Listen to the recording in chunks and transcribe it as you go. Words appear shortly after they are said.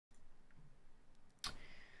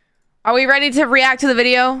Are we ready to react to the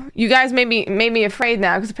video? You guys made me afraid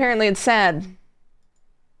now because apparently it's sad.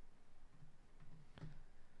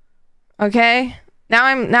 Okay? Now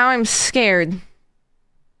I'm scared.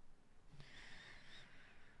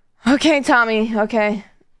 Okay, Tommy. Okay.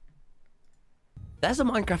 There's a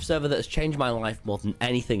Minecraft server that has changed my life more than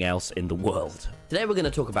anything else in the world. Today we're going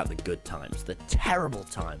to talk about the good times, the terrible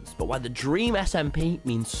times, but why the Dream SMP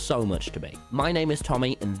means so much to me. My name is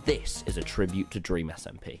Tommy, and this is a tribute to Dream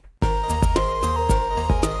SMP.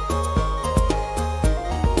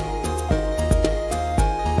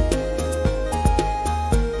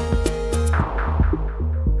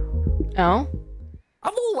 Oh?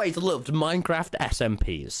 I've always loved Minecraft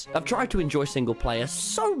SMPs. I've tried to enjoy single player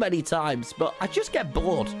so many times, but I just get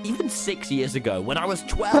bored. Even 6 years ago, when I was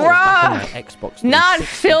 12, back on my Xbox 360, not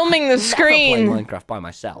filming the screen. Playing Minecraft by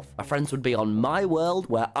myself. My friends would be on my world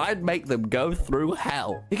where I'd make them go through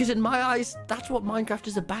hell. Because in my eyes, that's what Minecraft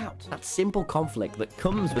is about. That simple conflict that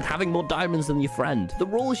comes with having more diamonds than your friend. The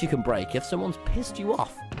rules you can break if someone's pissed you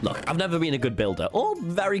off. Look, I've never been a good builder or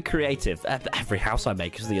very creative. Every house I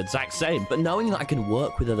make is the exact same. But knowing that I can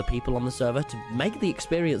work with other people on the server to make the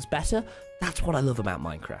experience better, that's what I love about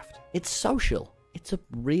Minecraft. It's social. It's a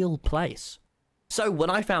real place. So when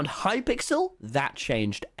I found Hypixel, that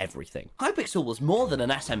changed everything. Hypixel was more than an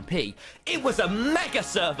SMP. It was a mega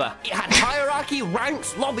server. It had hierarchy,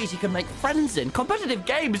 ranks, lobbies you could make friends in, competitive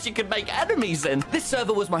games you could make enemies in. This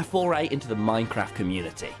server was my foray into the Minecraft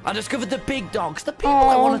community. I discovered the big dogs, the people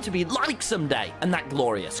I wanted to be like someday, and that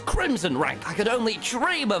glorious Crimson rank I could only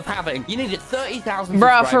dream of having. You needed 30,000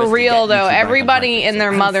 Bruh, for real though, everybody and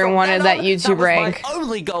their mother wanted that YouTube rank. That was my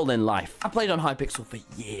only goal in life. I played on Hypixel for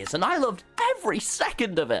years, and I loved every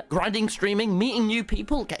second of it. Grinding, streaming, meeting new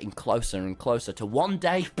people, getting closer and closer to one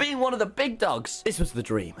day being one of the big dogs. This was the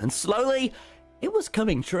dream, and slowly, it was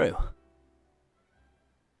coming true.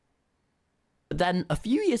 But then, a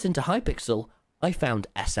few years into Hypixel, I found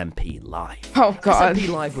SMP Live. Oh god. SMP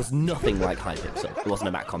Live was nothing like Hypixel. It wasn't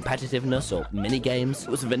about competitiveness or mini-games. It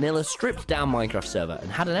was a vanilla, stripped-down Minecraft server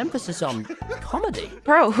and had an emphasis on comedy.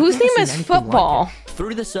 Bro, whose name is Football? Like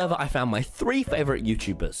through the server, I found my 3 favorite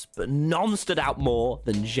YouTubers, but none stood out more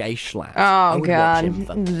than Jay Schlatt. Oh god,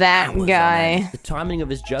 that guy. The timing of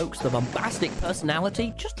his jokes, the bombastic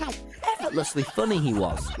personality, just how effortlessly funny he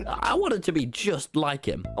was. I wanted to be just like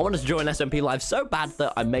him. I wanted to join SMP Live so bad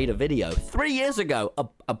that I made a video 3 years ago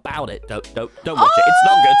about it. Don't watch it. It's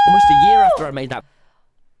not good. Almost a year after I made that.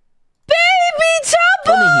 Baby Tubbo!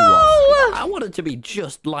 Funny he was. I wanted to be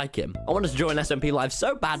just like him. I wanted to join SMP Live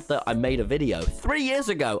so bad that I made a video 3 years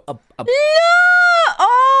ago about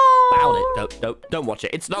it. Don't watch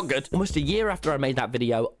it. It's not good. Almost a year after I made that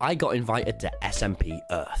video, I got invited to SMP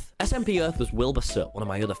Earth. SMP Earth was Wilbur Soot, one of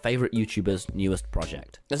my other favorite YouTubers' newest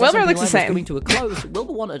project. As Wilbur SMP looks the Live same. was coming to a close,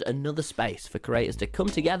 Wilbur wanted another space for creators to come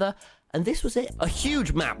together, and this was it. A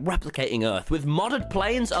huge map replicating Earth with modded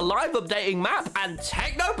planes, a live updating map, and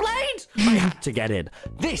technoplanes. I had to get in.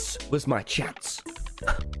 This was my chance.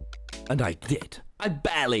 And I did. I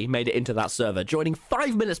barely made it into that server, joining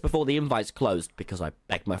 5 minutes before the invites closed because I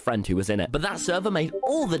begged my friend who was in it. But that server made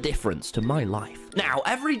all the difference to my life. Now,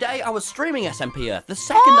 every day I was streaming SMP Earth. The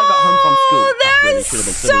second I got home from school, I really should have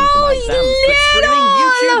been studying for my exams, but streaming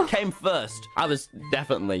YouTube came first. I was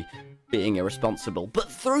definitely being irresponsible.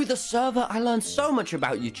 But through the server, I learned so much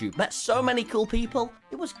about YouTube, met so many cool people.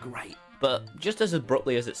 It was great. But just as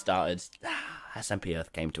abruptly as it started, SMP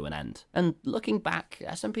Earth came to an end. And looking back,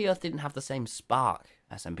 SMP Earth didn't have the same spark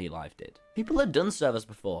SMP Live did. People had done servers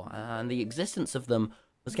before, and the existence of them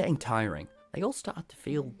was getting tiring. They all started to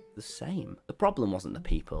feel the same. The problem wasn't the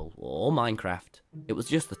people or Minecraft, it was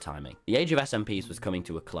just the timing. The age of SMPs was coming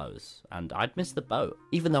to a close, and I'd missed the boat.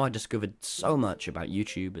 Even though I discovered so much about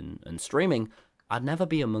YouTube and streaming, I'd never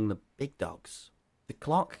be among the big dogs. The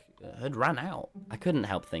clock had ran out. I couldn't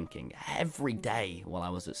help thinking, every day while I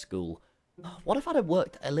was at school, what if I'd have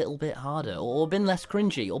worked a little bit harder, or been less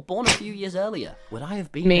cringy, or born a few years earlier? Would I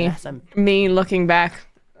have been an SMP? Me looking back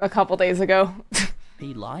a couple days ago.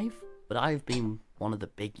 Live? Would I have been one of the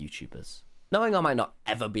big YouTubers? Knowing I might not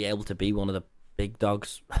ever be able to be one of the big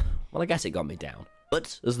dogs, well, I guess it got me down.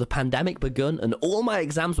 But as the pandemic begun and all my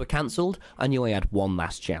exams were cancelled, I knew I had one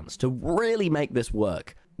last chance to really make this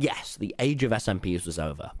work. Yes, the age of SMPs was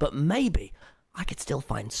over, but maybe I could still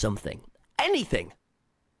find something. Anything!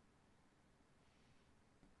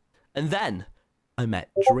 And then I met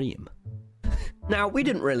Dream. Now, we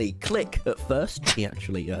didn't really click at first. He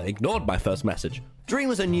actually ignored my first message. Dream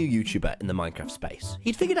was a new YouTuber in the Minecraft space.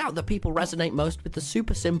 He'd figured out that people resonate most with the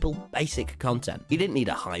super simple, basic content. You didn't need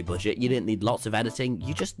a high budget, you didn't need lots of editing,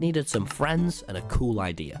 you just needed some friends and a cool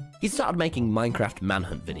idea. He started making Minecraft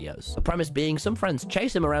manhunt videos. The premise being some friends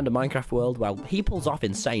chase him around a Minecraft world while he pulls off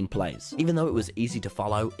insane plays. Even though it was easy to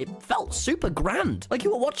follow, it felt super grand, like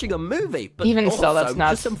you were watching a movie, but even also so, that's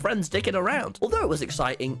nuts. just some friends dicking around. Although it was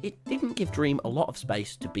exciting, it didn't give Dream a lot of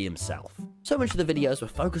space to be himself. So much of the videos were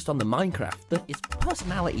focused on the Minecraft that his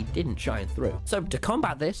personality didn't shine through. So to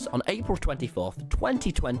combat this, on April 24th,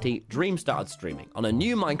 2020, Dream started streaming on a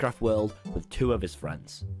new Minecraft world with 2 of his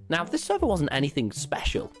friends. Now, this server wasn't anything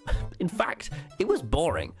special. In fact, it was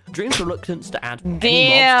boring. Dream's reluctance to add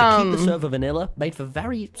any mods to keep the server vanilla made for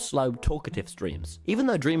very slow, talkative streams. Even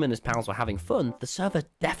though Dream and his pals were having fun, the server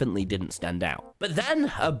definitely didn't stand out. But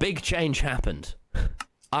then, a big change happened.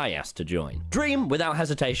 I asked to join. Dream, without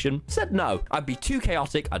hesitation, said no. I'd be too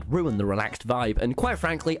chaotic, I'd ruin the relaxed vibe, and quite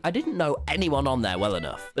frankly, I didn't know anyone on there well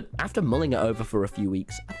enough. But after mulling it over for a few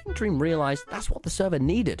weeks, I think Dream realized that's what the server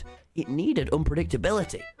needed. It needed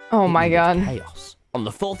unpredictability. Oh my god. Chaos. On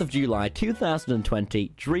the 4th of July,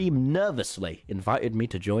 2020, Dream nervously invited me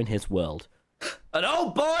to join his world. And oh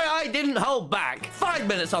boy, I didn't hold back. 5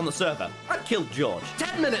 minutes on the server, I'd killed George.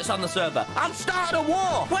 10 minutes on the server, I'd started a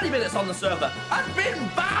war. 20 minutes on the server, I'd been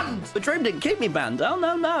banned. But Dream didn't keep me banned, oh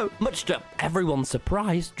no. Much to everyone's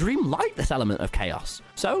surprise, Dream liked this element of chaos.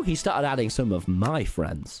 So he started adding some of my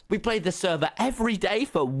friends. We played this server every day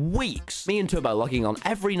for weeks. Me and Tubbo logging on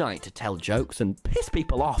every night to tell jokes and piss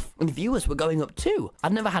people off. And viewers were going up too.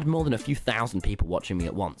 I'd never had more than a few thousand people watching me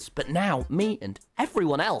at once. But now, me and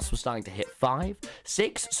everyone else was starting to hit 5,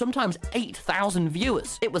 6, sometimes 8,000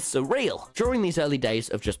 viewers. It was surreal. During these early days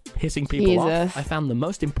of just pissing people off, I found the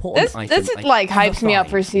most important item. This like hypes me up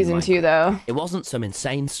for season 2 though. It wasn't some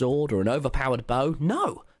insane sword or an overpowered bow.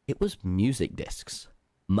 No, it was music discs.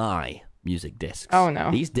 My music discs. Oh no.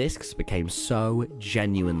 These discs became so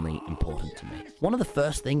genuinely important to me. One of the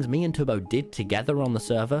first things me and Tubbo did together on the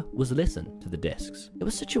server was listen to the discs. It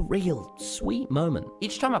was such a real, sweet moment.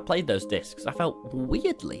 Each time I played those discs, I felt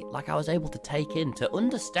weirdly like I was able to take in, to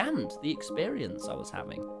understand the experience I was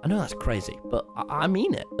having. I know that's crazy, but I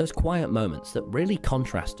mean it. Those quiet moments that really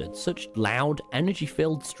contrasted such loud,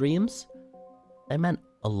 energy-filled streams, they meant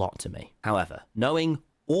a lot to me. However, knowing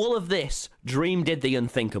all of this, Dream did the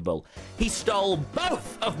unthinkable. He stole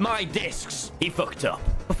both of my discs. He fucked up.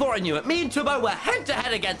 Before I knew it, me and Tubbo were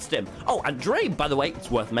head-to-head against him. Oh, and Dream, by the way, it's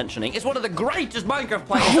worth mentioning, is one of the greatest Minecraft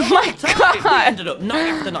players of all time. We ended up night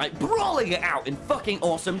after night brawling it out in fucking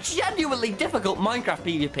awesome, genuinely difficult Minecraft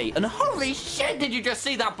PvP. And holy shit, did you just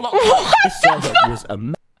see that block? This server was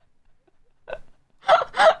amazing.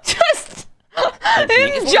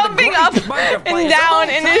 He's jumping up and down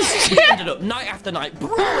in his chair. We ended up night after night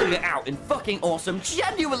brawling it out in fucking awesome,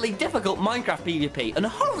 genuinely difficult Minecraft PvP. And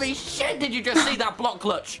holy shit, did you just see that block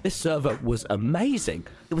clutch? This server was amazing.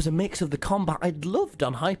 It was a mix of the combat I'd loved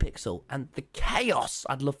on Hypixel and the chaos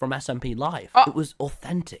I'd loved from SMP Live. It was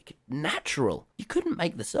authentic, natural. You couldn't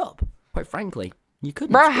make this up. Quite frankly, you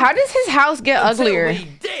couldn't. Bro, how does his house get uglier? We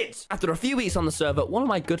did! After a few weeks on the server, one of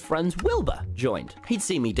my good friends, Wilbur, joined. He'd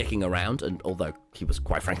seen me dicking around, and although he was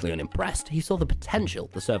quite frankly unimpressed, he saw the potential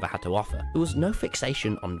the server had to offer. There was no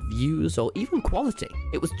fixation on views or even quality.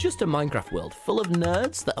 It was just a Minecraft world full of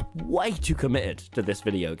nerds that are way too committed to this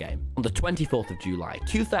video game. On the 24th of July,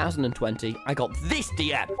 2020, I got this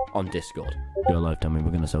DM on Discord. You're alive, tell me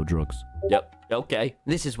we're gonna sell drugs. Yep, okay.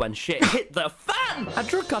 This is when shit hit the fan! A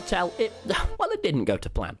drug cartel, it didn't go to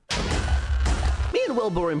plan. Me and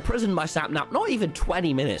Wilbur were imprisoned by Sapnap not even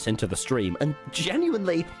 20 minutes into the stream, and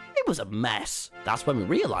genuinely, it was a mess. That's when we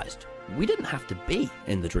realized we didn't have to be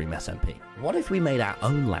in the Dream SMP. What if we made our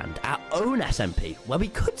own land, our own SMP, where we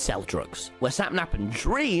could sell drugs, where Sapnap and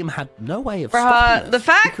Dream had no way of stopping us? The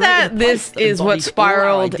fact that this is what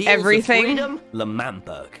spiraled everything. Freedom,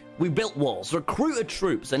 Lamamberg. We built walls, recruited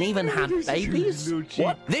troops, and even had babies?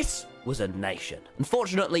 What? This was a nation.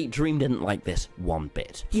 Unfortunately, Dream didn't like this one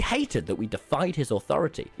bit. He hated that we defied his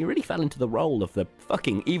authority. He really fell into the role of the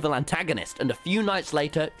fucking evil antagonist, and a few nights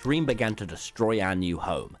later, Dream began to destroy our new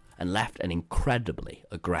home and left an incredibly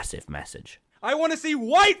aggressive message. I want to see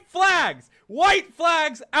white flags! White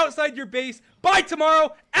flags outside your base by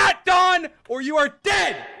tomorrow at dawn, or you are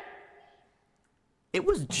dead! It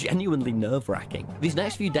was genuinely nerve-wracking. These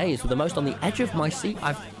next few days were the most on the edge of my seat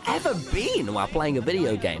I've ever been while playing a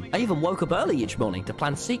video game. I even woke up early each morning to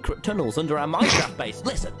plan secret tunnels under our Minecraft base.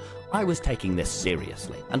 Listen, I was taking this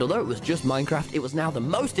seriously. And although it was just Minecraft, it was now the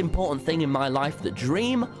most important thing in my life that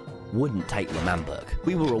Dream wouldn't take Lemamberg.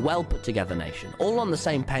 We were a well put together nation, all on the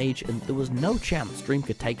same page, and there was no chance Dream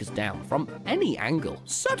could take us down from any angle.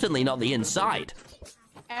 Certainly not the inside.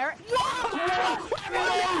 Eric.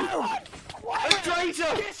 A traitor!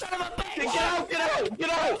 Get son of a bitch! Get out! Get out! Get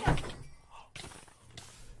out!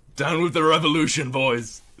 Down with the revolution,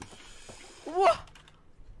 boys. What?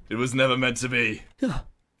 It was never meant to be.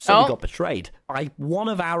 So we got betrayed by one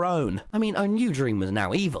of our own. I mean, I knew Dream was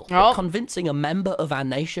now evil. But convincing a member of our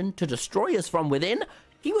nation to destroy us from within,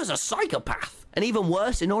 he was a psychopath. And even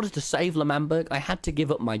worse, in order to save Lemamberg, I had to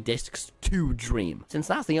give up my discs to Dream, since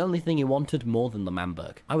that's the only thing he wanted more than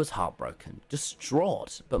Lemamberg. I was heartbroken,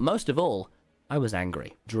 distraught, but most of all, I was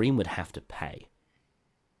angry. Dream would have to pay.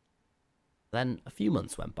 Then a few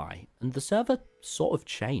months went by, and the server sort of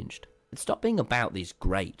changed. It stopped being about these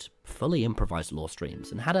great, fully improvised lore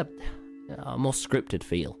streams and had a more scripted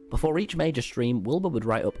feel. Before each major stream, Wilbur would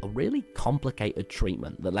write up a really complicated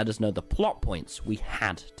treatment that let us know the plot points we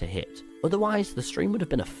had to hit. Otherwise, the stream would have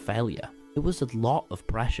been a failure. It was a lot of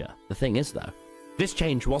pressure. The thing is, though, this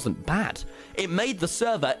change wasn't bad. It made the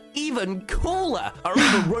server even cooler. I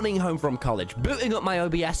remember running home from college, booting up my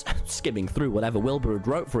OBS, skimming through whatever Wilbur had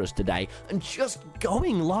wrote for us today, and just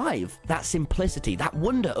going live. That simplicity, that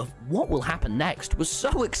wonder of what will happen next was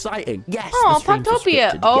so exciting. Yes, the streams were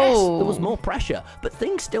scripted. Yes, there was more pressure, but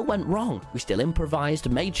things still went wrong. We still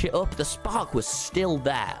improvised, made shit up, the spark was still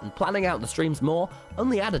there, and planning out the streams more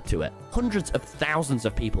only added to it. Hundreds of thousands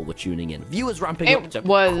of people were tuning in, viewers ramping up to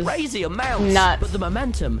crazy amounts. But the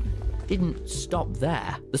momentum didn't stop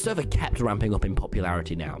there. The server kept ramping up in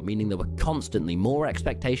popularity now, meaning there were constantly more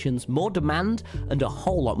expectations, more demand, and a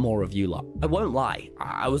whole lot more of you lot. I won't lie,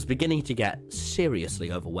 I was beginning to get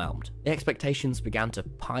seriously overwhelmed. The expectations began to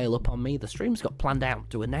pile up on me, the streams got planned out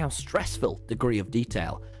to a now stressful degree of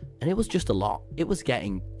detail, and it was just a lot. It was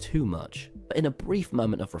getting too much. But in a brief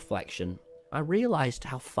moment of reflection, I realized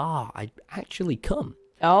how far I'd actually come.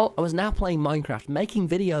 I was now playing Minecraft, making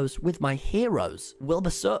videos with my heroes,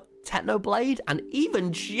 Wilbur Soot, Technoblade, and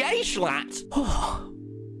even J-Schlatt.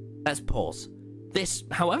 Let's pause. This,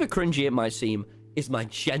 however cringy it might seem, is my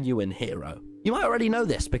genuine hero. You might already know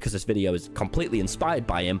this because this video is completely inspired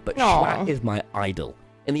by him, but Schlatt is my idol.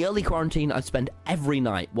 In the early quarantine, I'd spend every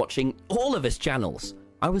night watching all of his channels.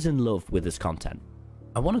 I was in love with his content.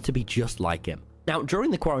 I wanted to be just like him. Now,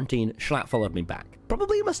 during the quarantine, Schlatt followed me back.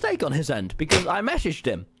 Probably a mistake on his end, because I messaged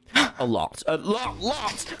him. A lot. Oh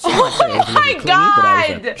my god! That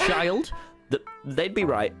I was a child. They'd be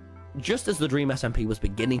right. Just as the Dream SMP was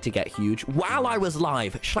beginning to get huge, while I was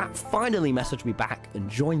live, Schlatt finally messaged me back and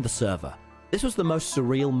joined the server. This was the most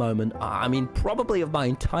surreal moment, I mean, probably of my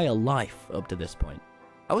entire life up to this point.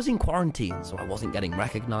 I was in quarantine, so I wasn't getting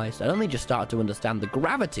recognized. I'd only just started to understand the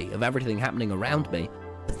gravity of everything happening around me.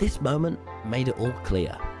 But this moment made it all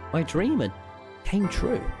clear. My dream had came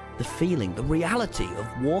true. The feeling, the reality of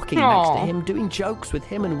walking next to him, doing jokes with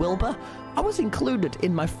him and Wilbur. I was included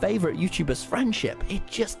in my favorite YouTuber's friendship. It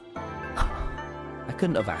just... I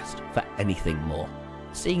couldn't have asked for anything more.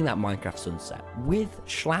 Seeing that Minecraft sunset with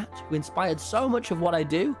Schlatt, who inspired so much of what I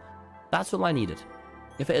do, that's all I needed.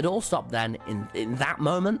 If it had all stopped then, in that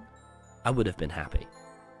moment, I would have been happy.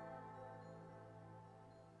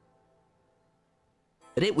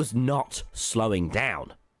 But it was not slowing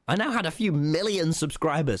down. I now had a few million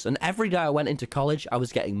subscribers, and every day I went into college, I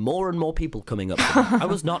was getting more and more people coming up to me. I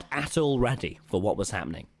was not at all ready for what was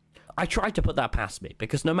happening. I tried to put that past me,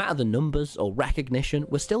 because no matter the numbers or recognition,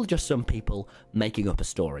 we're still just some people making up a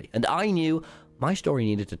story. And I knew my story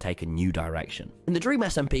needed to take a new direction. In the Dream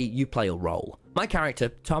SMP, you play a role. My character,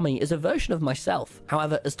 Tommy, is a version of myself.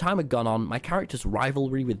 However, as time had gone on, my character's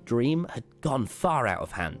rivalry with Dream had gone far out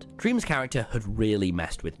of hand. Dream's character had really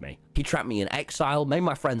messed with me. He trapped me in exile, made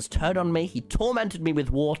my friends turn on me, he tormented me with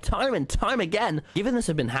war time and time again. Given this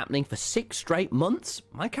had been happening for 6 straight months,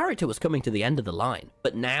 my character was coming to the end of the line.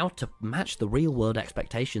 But now, to match the real-world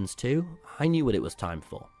expectations too, I knew what it was time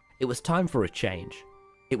for. It was time for a change.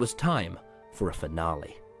 It was time for a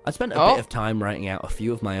finale. I spent a bit of time writing out a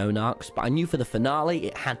few of my own arcs, but I knew for the finale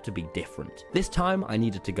it had to be different. This time I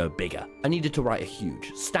needed to go bigger. I needed to write a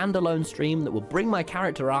huge, standalone stream that would bring my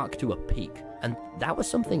character arc to a peak, and that was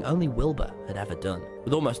something only Wilbur had ever done.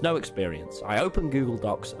 With almost no experience, I opened Google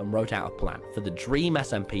Docs and wrote out a plan for the Dream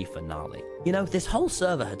SMP finale. You know, this whole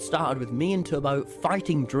server had started with me and Tubbo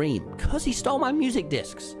fighting Dream because he stole my music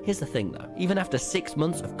discs. Here's the thing though, even after 6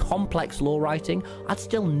 months of complex lore writing, I'd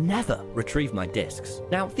still never retrieve my discs.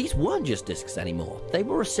 Now, these weren't just discs anymore. They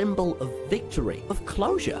were a symbol of victory, of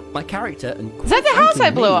closure. My character and is that the house I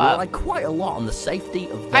blew up? Relied quite a lot on the safety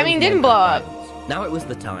of I mean, didn't blow up. Now it was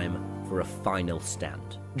the time for a final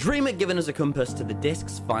stand. Dream had given us a compass to the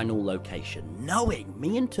disc's final location, knowing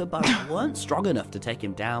me and Tubbo weren't strong enough to take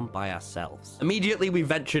him down by ourselves. Immediately, we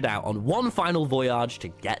ventured out on one final voyage to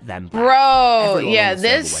get them back. Bro, Everyone yeah, on the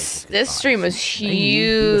server this waved stream was goodbyes. They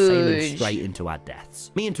knew we were sailing huge. straight into our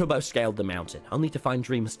deaths. Me and Tubbo scaled the mountain, only to find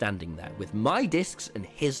Dream standing there with my discs and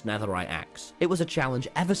his netherite axe. It was a challenge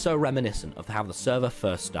ever so reminiscent of how the server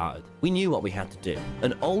first started. We knew what we had to do.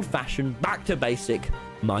 An old-fashioned, back-to-basic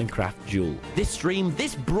Minecraft duel. This stream,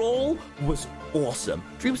 this brawl was awesome.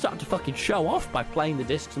 Dream started to fucking show off by playing the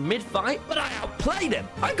discs mid-fight, but I outplayed him.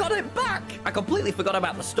 I got it back. I completely forgot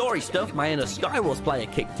about the story stuff. My inner Skywars player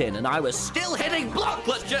kicked in, and I was still hitting block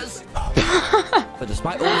clutches. But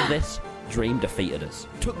despite all of this, Dream defeated us,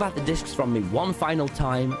 took back the discs from me one final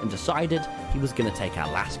time, and decided he was going to take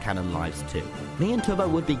our last cannon lives too. Me and Tubbo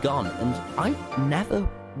would be gone, and I never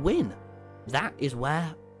win. That is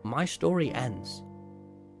where my story ends.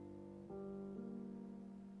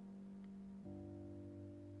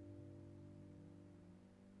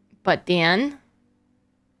 But Dan?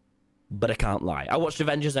 But I can't lie. I watched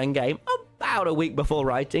Avengers Endgame about a week before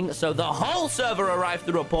writing, so the whole server arrived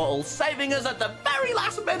through a portal, saving us at the very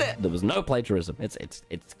last minute. There was no plagiarism. It's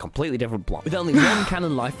a completely different plot. With only one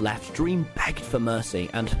cannon life left, Dream begged for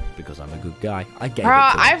mercy, and because I'm a good guy, I gave it to him.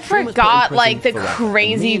 I Dream was put in forgot prison like the forever, and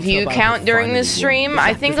crazy me and view Tubbo count had during this finally won. stream.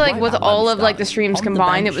 I think like with all of like the streams On the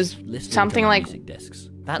combined, it bench, was listening to something my like music discs.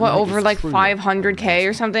 That what night over was like truly 500K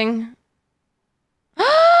or something.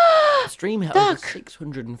 The stream had over Duck.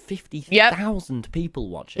 650,000 people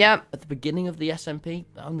watching. Yep. At the beginning of the SMP,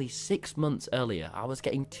 only 6 months earlier, I was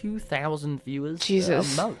getting 2,000 viewers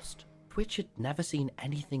Jesus. at most. Twitch had never seen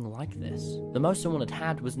anything like this. The most someone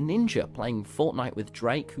had was Ninja playing Fortnite with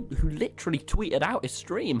Drake, who literally tweeted out his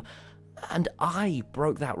stream. And I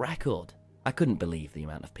broke that record. I couldn't believe the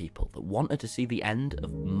amount of people that wanted to see the end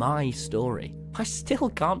of my story. I still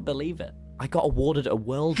can't believe it. I got awarded a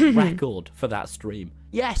world record for that stream.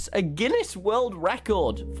 Yes, a Guinness World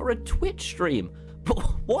Record for a Twitch stream. But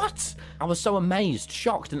what? I was so amazed,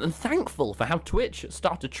 shocked, and thankful for how Twitch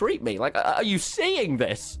started to treat me. Like, are you seeing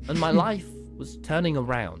this? And my life was turning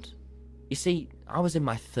around. You see, I was in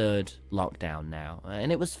my 3rd lockdown now,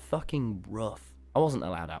 and it was fucking rough. I wasn't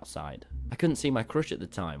allowed outside. I couldn't see my crush at the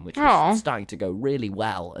time, which was starting to go really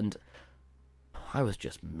well, and I was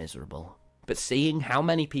just miserable. But seeing how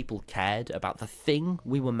many people cared about the thing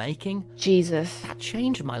we were making, Jesus. that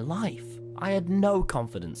changed my life. I had no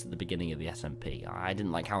confidence at the beginning of the SMP. I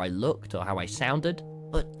didn't like how I looked or how I sounded.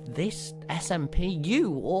 But this SMP,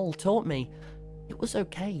 you all taught me it was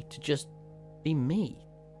okay to just be me.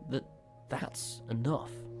 That's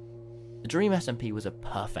enough. The Dream SMP was a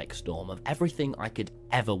perfect storm of everything I could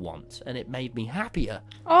ever want, and it made me happier.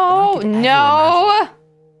 Oh, than I could ever no. imagine.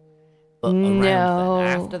 But around No.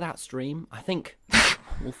 then, after that stream, I think,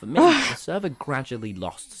 well, for me, the server gradually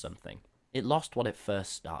lost something. It lost what it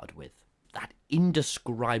first started with. That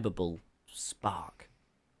indescribable spark.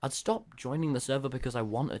 I'd stopped joining the server because I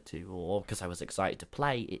wanted to, or because I was excited to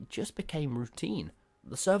play. It just became routine.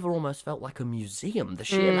 The server almost felt like a museum. The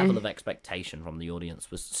sheer level of expectation from the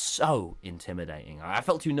audience was so intimidating. I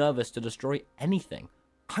felt too nervous to destroy anything.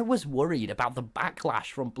 I was worried about the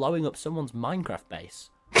backlash from blowing up someone's Minecraft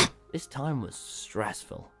base. This time was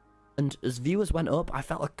stressful. And as viewers went up, I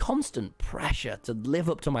felt a constant pressure to live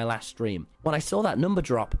up to my last stream. When I saw that number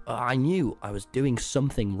drop, I knew I was doing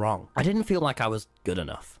something wrong. I didn't feel like I was good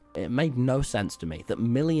enough. It made no sense to me that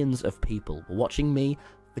millions of people were watching me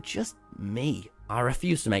for just me. I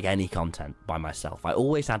refused to make any content by myself. I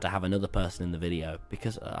always had to have another person in the video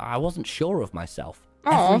because I wasn't sure of myself.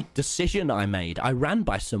 Every decision I made, I ran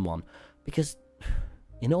by someone because,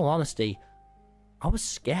 in all honesty, I was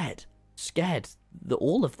scared. Scared that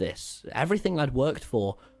all of this, everything I'd worked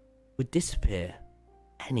for, would disappear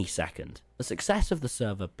any second. The success of the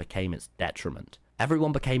server became its detriment.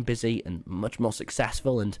 Everyone became busy and much more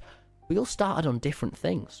successful, and we all started on different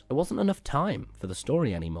things. There wasn't enough time for the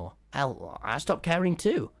story anymore. Hell, I stopped caring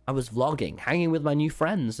too. I was vlogging, hanging with my new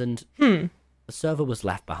friends, and the server was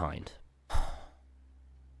left behind.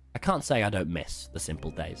 I can't say I don't miss the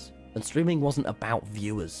simple days. And streaming wasn't about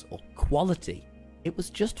viewers or quality. It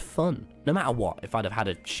was just fun. No matter what, if I'd have had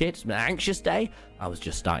a shit, anxious day, I was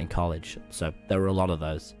just starting college, so there were a lot of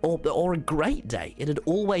those. Or a great day, it'd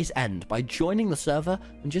always end by joining the server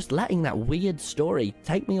and just letting that weird story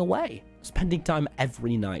take me away. Spending time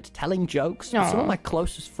every night, telling jokes with some of my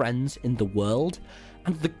closest friends in the world,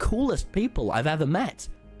 and the coolest people I've ever met.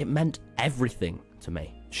 It meant everything to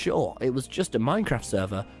me. Sure, it was just a Minecraft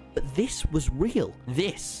server, but this was real.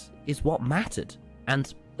 This is what mattered.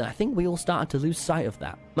 And I think we all started to lose sight of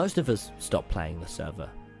that. Most of us stopped playing the server.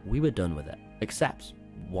 We were done with it. Except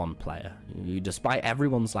one player who, despite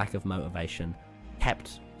everyone's lack of motivation,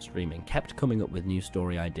 kept streaming, kept coming up with new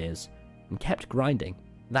story ideas, and kept grinding.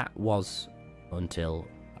 That was until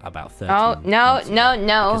about 13 Oh, no, months no, ago,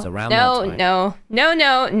 no, because around no, that time, no, no,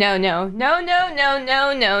 no, no, no, no, no, no,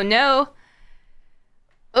 no, no, no.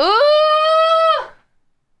 Ooh!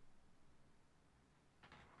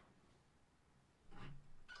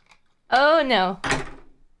 Oh, no.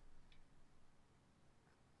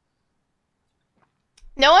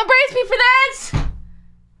 No one praised me for this!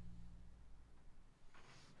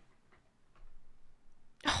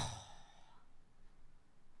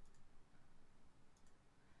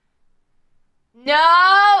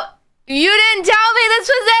 No! You didn't tell me this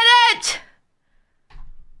was in it!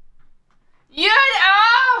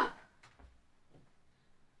 Oh!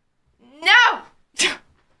 No!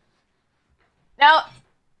 No.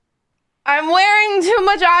 I'm wearing too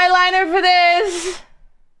much eyeliner for this.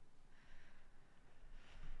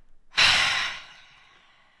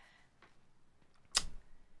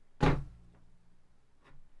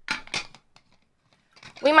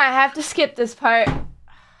 We might have to skip this part.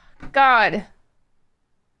 God.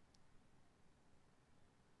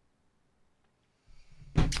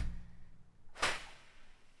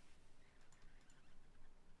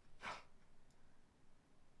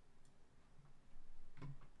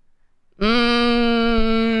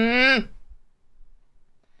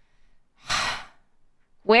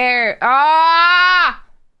 Where? Ah!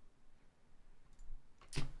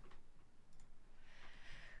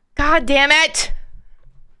 God damn it!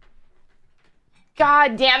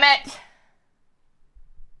 God damn it!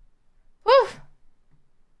 Whew.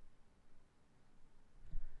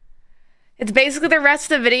 It's basically the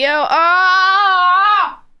rest of the video.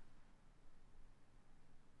 Ah!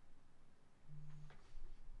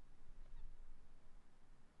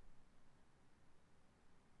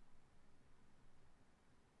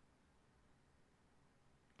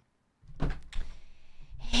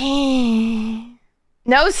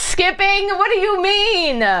 No skipping? What do you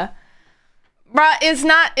mean? Bruh, it's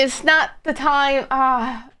not the time.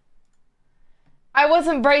 I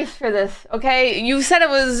wasn't braced for this, okay? You said it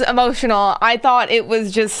was emotional. I thought it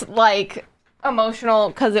was just, like, emotional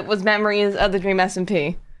because it was memories of the Dream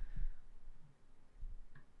SMP.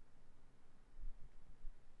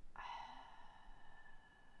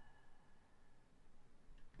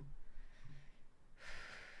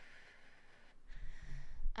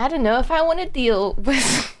 I don't know if I want to deal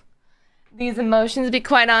with these emotions, to be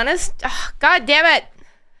quite honest. Oh, God damn it.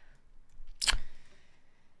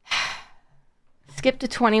 Skip to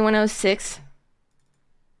 2106.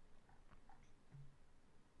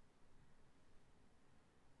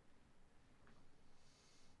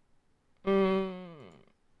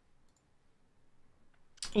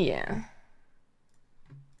 Yeah.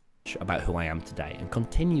 About who I am today, and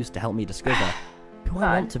continues to help me discover who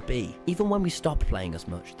I want to be. Even when we stopped playing as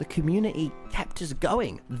much, the community kept us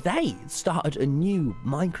going. They started a new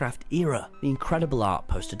Minecraft era. The incredible art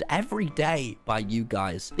posted every day by you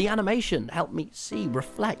guys. The animation helped me see,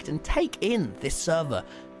 reflect, and take in this server,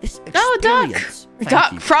 this experience. Oh,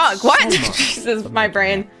 duck! Frog, so what? much Jesus, for my making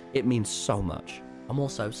brain. it means so much. I'm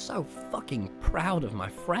also so fucking proud of my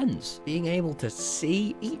friends. Being able to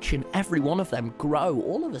see each and every one of them grow,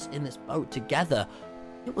 all of us in this boat together,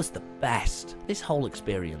 it was the best. This whole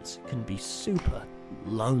experience can be super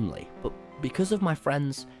lonely, but because of my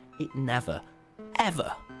friends, it never,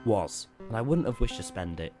 ever was. And I wouldn't have wished to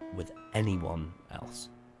spend it with anyone else.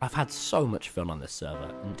 I've had so much fun on this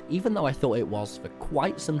server, and even though I thought it was for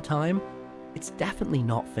quite some time, it's definitely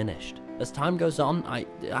not finished. As time goes on, I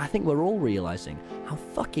think we're all realizing how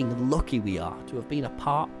fucking lucky we are to have been a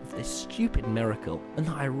part of this stupid miracle, and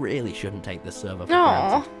that I really shouldn't take this server for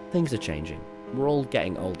granted. Things are changing. We're all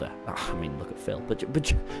getting older. I mean, look at Phil. But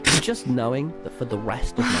just knowing that for the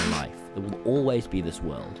rest of my life, there will always be this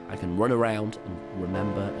world I can run around and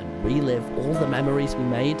remember and relive all the memories we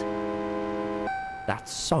made,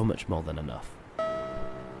 that's so much more than enough.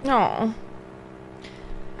 No.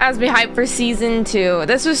 As we hype for season 2.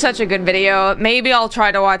 This was such a good video. Maybe I'll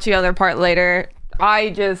try to watch the other part later. I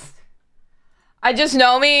just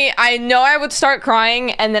know me. I know I would start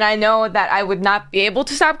crying, and then I know that I would not be able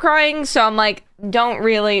to stop crying, so I'm like, don't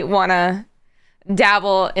really want to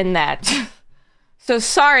dabble in that. So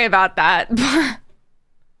sorry about that.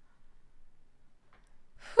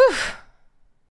 Whew.